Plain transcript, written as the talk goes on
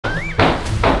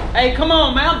Hey, come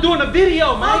on, man. I'm doing a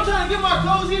video, man. I'm trying to get my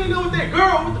clothes. He didn't do with that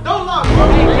girl with the door locked, bro.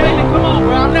 Hey, Jaylon, come on,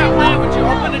 bro. I'm not playing with you.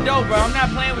 Open the door, bro. I'm not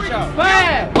playing with y'all.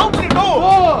 5, Open the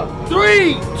door. 4,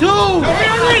 3, 2. Open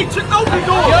the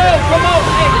door. Yo, come on.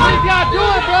 Hey, what y'all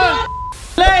doing, bro?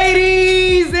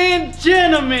 Ladies and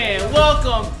gentlemen,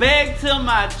 welcome back to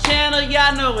my channel.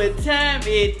 Y'all know what time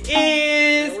it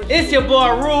is. It's your boy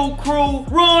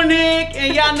Runik,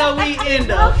 and y'all know we in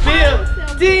the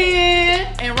building.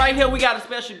 And right here we got a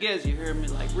special guest. You heard me?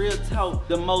 Like real talk,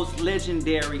 the most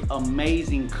legendary,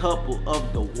 amazing couple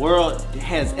of the world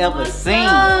has ever seen.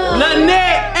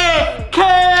 NETTE and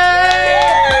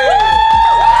Kay.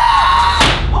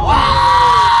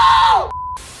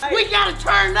 We gotta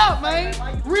turn up, man.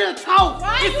 Real talk.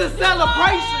 It's a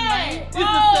celebration, man.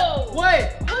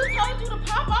 What? Who told you to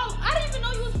pop out? I didn't even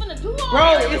know you was finna do all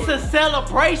Bro, that. it's a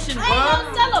celebration, bro. Ain't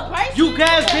no celebration. You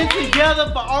guys been together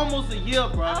for almost a year,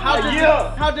 bro.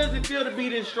 How does it feel to be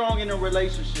this strong in a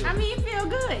relationship? I mean, it feel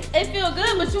good. It feel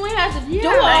good, but you ain't have to do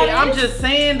all Hey, this. I'm just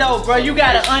saying though, bro. You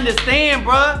gotta understand,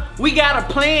 bro. We got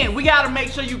a plan. We gotta make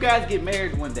sure you guys get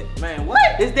married one day. Man,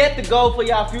 what? Is that the goal for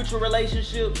y'all future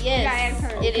relationship? Yes,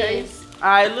 it is.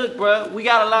 Alright, look, bro, we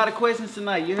got a lot of questions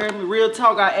tonight. You heard me? Real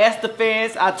talk. I asked the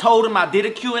fans. I told them I did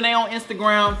a Q&A on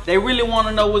Instagram. They really want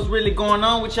to know what's really going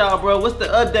on with y'all, bro. What's the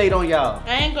update on y'all?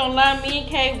 I ain't gonna lie, me and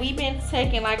Kay, we been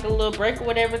taking like a little break or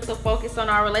whatever to focus on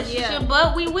our relationship,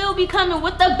 but we will be coming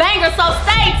with the banger, so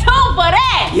stay tuned for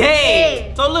that.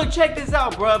 Yeah. So look, check this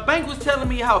out, bro. Bank was telling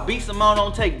me how B Simone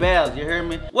don't take baths. You heard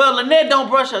me? Well, Lynette don't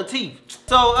brush her teeth.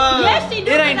 So yes, she do,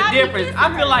 it ain't the but I be difference. kissing I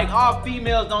feel her. like all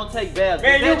females don't take baths.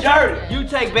 Man, you dirty. You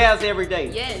take baths every day.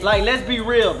 Yes. Like, let's be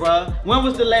real, bro. When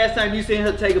was the last time you seen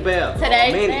her take a bath?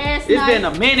 Today. It's been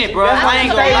a minute, bro. I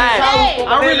ain't gonna lie.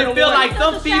 I really feel like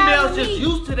some females just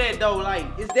used to that though. Like,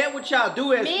 is that what y'all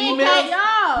do as females?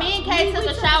 Me and Kay took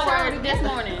a shower this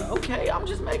morning. Okay, I'm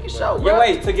just making sure, bro. Yeah,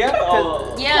 wait, together?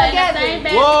 Yeah, in the same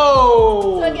bed.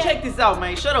 Whoa! Check this out,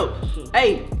 man. Shut up.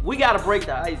 Hey, we gotta break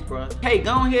the ice, bro. Hey,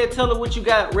 go ahead, tell her what you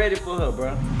got ready for her,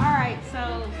 bro. Alright, so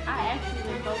I actually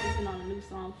been focusing on a new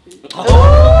song for you.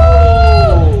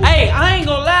 Oh! Hey, I ain't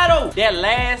gonna lie though. That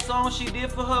last song she did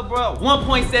for her, bro,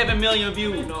 1.7 million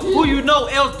views. Who you know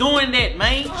else doing that,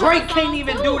 man? Drake can't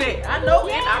even do that. I know,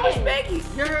 and I respect it.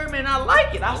 You heard me, and I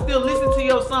like it. I still listen to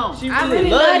your song. She really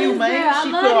love you, man.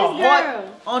 She put her heart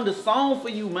on the song for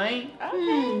you, man. I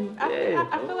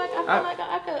feel like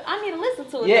I need to listen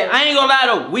to it. Yeah, though. I ain't gonna lie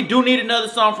though. We do need another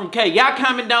song from Kay. Y'all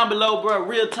comment down below, bro.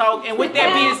 Real talk. And with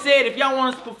that being said, if y'all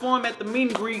want us to perform at the meet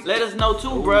and greet, let us know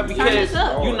too, bro. Because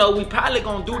you know we probably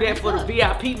gonna do that for the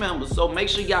VIP members. So make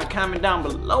sure y'all comment down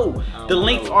below. The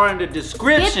links are in the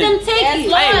description. Get them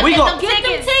tickets. Hey, we gonna get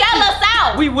them tickets. Sell us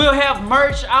out. We will have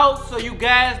merch out, so you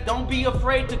guys don't be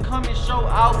afraid to come and show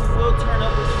out. We will turn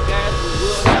up with you guys. We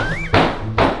will have.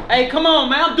 Hey, come on,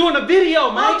 man. I'm doing a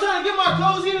video, man. I'm trying to get my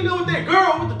clothes. He didn't do with that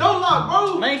girl with the door locked,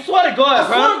 bro. Man, swear to God,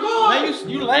 bro. Swear to God. Man,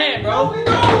 you lying, bro.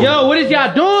 No. Yo, what is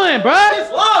y'all doing, bro?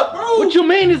 It's locked, bro. What you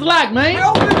mean it's locked, man? Hey,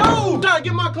 open the door. I'm trying to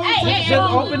get my clothes.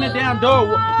 Just open the damn door.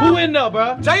 Who in there,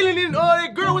 bro? Jaylon and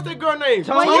that girl, what's that girl name?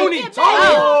 Toni.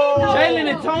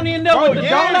 Jaylon and Toni in there with the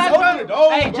door locked, open the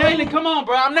door, Hey, bro. Jaylon, come on,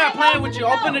 bro. I'm not playing with you.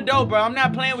 Open the door, bro. I'm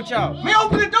not playing with y'all. Man,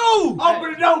 open the door.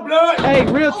 Open the door, blood. Hey,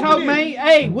 real talk, man.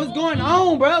 Hey, what's going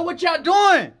on, bro? What y'all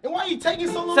doing? And why you taking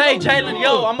so long? Say, Jaylon,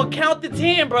 yo, I'm gonna count to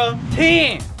 10, bro.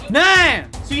 10, 9,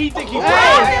 See, he think he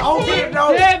Hey, open the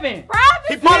door. 7,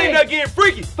 He probably not getting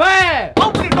freaky. 5,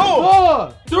 Open the door.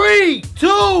 4, 3, 2.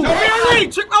 Open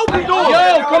the door.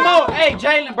 Yo, come on. Hey,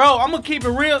 Jaylon, bro, I'm gonna keep it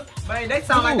real. Man, they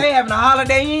sound like they having a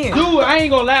holiday in. Dude, I ain't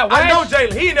gonna lie. I know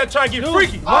Jaylon. He in there trying to get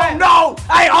freaky. What? Oh no!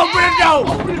 Hey, open the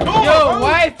door. Open the door. Yo,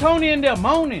 why is Toni in there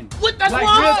moaning? What? That's Like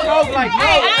wrong. real talk, like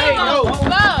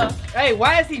Bro, Hey,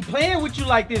 why is he playing with you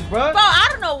like this, bro? I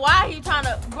don't know why he trying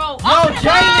to, bro. Yo,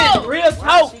 Jaylon, real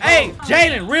talk. Hey,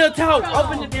 Jaylon, real talk.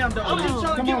 Open the damn door. I'm just trying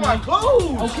to Come get on, my man.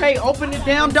 clothes. Okay, open the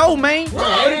damn door, man.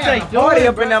 What is they Party doing,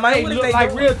 up in there, man. Hey, What is look they like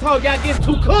doing? real talk. Y'all getting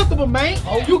too comfortable, man.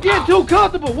 You getting too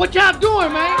comfortable. What y'all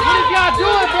doing, man? What is y'all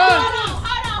doing, bro? Hold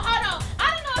on.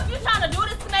 I don't know if you're trying to do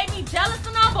this to make me jealous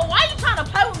or not, but why you trying to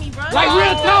play with me, bro? Like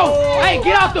real talk. Hey,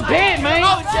 get off the bed, man.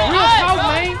 Real talk,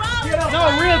 man. No,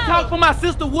 real talk for my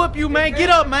sister whoop you, man. Get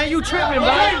up, man. You tripping,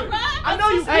 bro. I know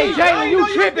you. Hey, Jaylon, you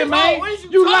tripping, man.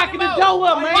 You locking the door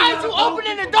up, man. Why is you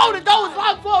opening the door? The door is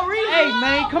locked for a reason. Hey,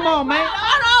 man, come on, man.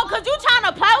 Hold on, cause you trying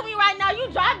to play with me right now. You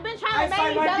been trying to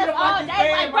make me jealous all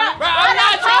day. Like, bro, I'm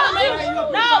not trying to make you.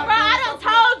 No, bro, I done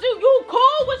told you, you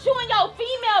cool with you and your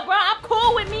female, bro. I'm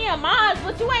cool with me and mine,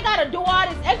 but you ain't gotta do all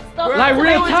this extra stuff. Like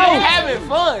real talk. Having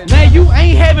fun. Man, you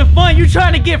ain't having fun. You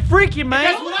trying to get freaky,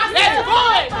 man. That's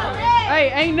fun. Hey, Hey,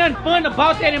 ain't nothing fun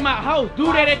about that in my house.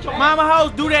 Do that at your mama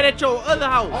house. Do that at your other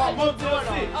house.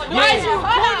 Why is you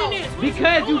recording this?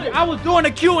 Because I was doing a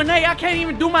Q&A. I can't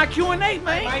even do my Q&A, man.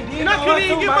 And I couldn't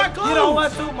even get my clothes. You don't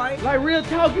want to, man. Like real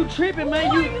talk, you tripping,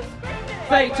 man. You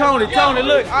say, Tony,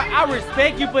 look, I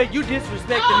respect you, but you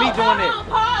disrespecting me doing that.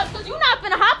 Pause, cause you not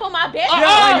finna hop on my bed.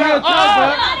 Like real talk, bro.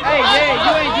 Hey, yeah,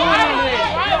 you ain't doing none of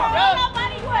that.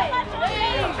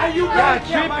 Y'all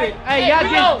tripping. Hey, y'all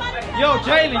get, yo,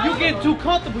 Jaylon, you getting too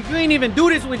comfortable. You ain't even do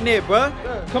this with Ned, bro.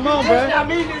 Come on, bro. Nah,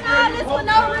 this for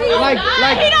no reason. Like,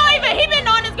 he been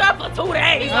knowing this girl for 2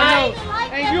 days. I know.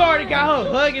 And you already got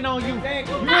her hugging on you.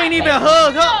 You ain't even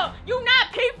hug her. You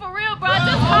not pee for real, bro.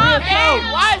 Just calm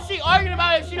down. Why is she arguing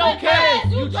about it if she don't care?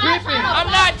 You tripping. I'm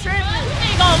not tripping. I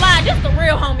ain't gonna lie, this the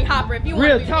real homie hopper. If you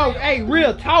Real want talk. Hey,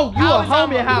 real talk. You a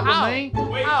homie hopper, man.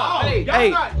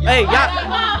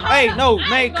 Hey, no,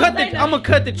 man. I'ma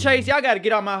cut the chase. Y'all gotta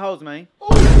get out my house, man.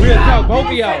 Real talk, both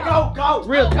of y'all. Go.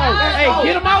 Real talk. Hey,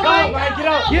 get him out, man.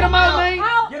 Get him out, man.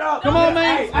 Get up. Come on,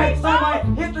 man. Hey,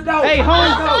 somebody hit the door. Hey,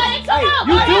 home. Hey,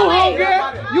 You too,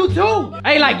 homegirl. You too.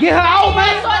 Hey, like, get her out,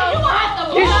 man.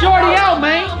 Get Shorty out,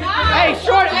 man. Hey,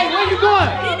 Shorty. Hey, where you going?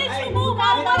 Didn't you move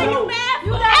out? What are you mad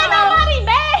for? Ain't nobody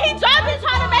mad. He dropping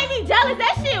trying to make me jealous.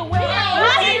 That shit weird.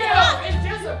 It's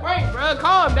just a prank, bro.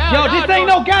 Calm down. Yo, this ain't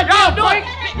no goddamn prank.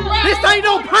 This ain't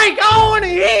no prank. I don't want to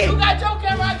hit. You got your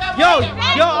camera, I got Yo, my camera.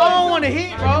 I don't want to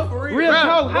hit, bro. Real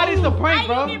talk. How this a prank,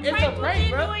 bro? It's a prank,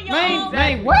 bro.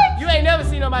 Man, what? You ain't never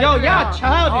seen nobody. Yo, do y'all that.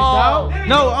 childish, dog.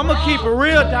 No, I'm gonna keep it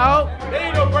real, dog.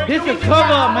 This is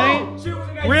cover up, man.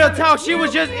 Real talk. She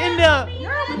was just in there.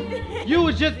 You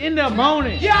was just in there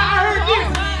moaning. Yeah, I heard this.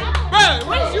 Bro,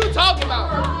 what is you talking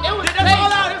about? It was fake.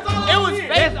 It was fake.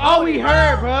 That's all we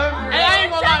heard, bro. And I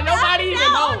ain't gonna lie, nobody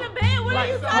even know.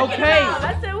 Okay.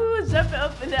 I said we was jumping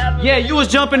up and down. Yeah, you was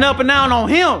jumping up and down on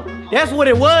him. That's what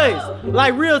it was.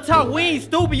 Like real talk, we ain't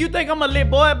stupid. You think I'm a little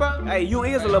boy, bro? Hey, you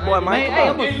is a little boy, man.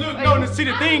 Hey, Hey, look, no, see,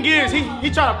 the thing is, he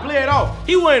trying to play it off.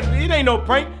 It ain't no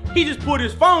prank. He just pulled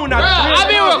his phone out. I've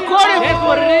been recording. That's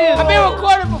what it is. I've been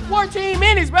recording for 14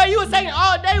 minutes, bro. You was taking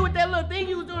all day with that little thing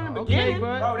you was doing in the beginning.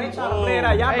 bro. Bro, they trying to play it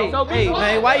out. Y'all know. Hey,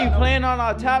 man, why you playing on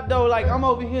our top though? Like I'm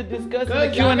over here discussing the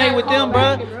Q&A with them,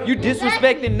 bro. You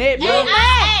disrespecting that, bro.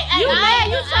 I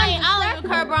don't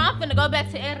even care, bro. I'm finna go back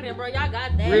to editing, bro. Y'all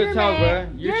got that. Real talk, bro.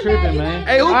 You tripping, man.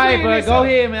 Hey, all right, bro. Go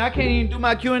ahead, man. I can't even do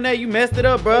my Q&A. You messed it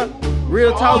up, bro.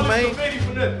 Real talk,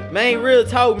 man. Man, real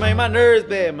talk, man. My nerves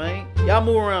bad, man. Y'all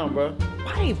move around, bro.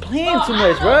 I ain't playing too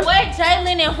much, bro. What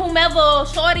Jaylon and whomever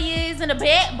Shorty is in the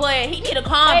bed, but he need to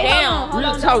calm down.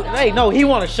 Real talk. Hey, no, he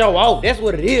want to show off. That's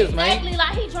what it is, man. Exactly,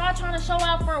 like he trying to show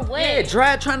out for what? Yeah,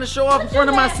 trying to show off in front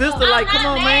of my sister. Like, come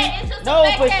on, man. It's just No,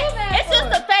 but it's just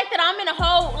the fact that I'm in a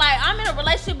whole, like, I'm in a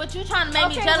relationship, but you trying to make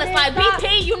me jealous. Like,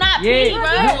 BP, you not P,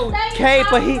 bro. Okay,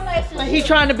 but he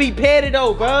trying to be petty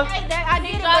though, bro. I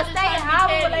need to stay in our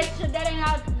relationship. That ain't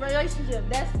our relationship.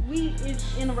 We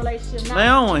is in a relationship. Man, I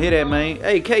don't want to hear that, man.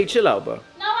 Hey, Kay, chill out, bro.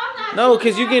 No, I'm not. No,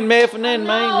 cause you getting mad for nothing,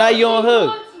 man. Now you on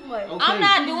her. I'm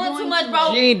not doing too much,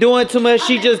 bro. She ain't doing too much.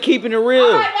 She just keeping it real.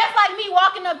 Alright, that's like me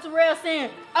walking up to Rail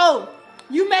saying, "Oh,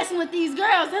 you messing with these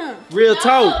girls, huh?" Real No,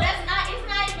 talk. that's not. It's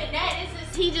not even that. It's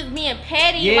just he just being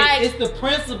petty. Yeah, like it's the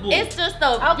principle. it's just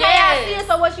the Okay, I see it.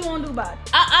 So what you want to do about it?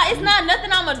 It's not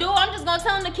nothing I'm gonna do. I'm just gonna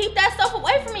tell him to keep that stuff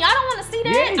away from me. I don't want to see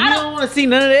that. Yeah, you don't want to see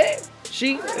none of that.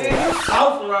 She. Man, you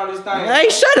soft around this thing. Hey,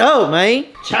 shut up, man.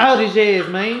 Childish ass,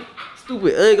 man.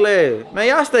 Stupid, ugly ass. Man,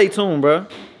 y'all stay tuned, bro.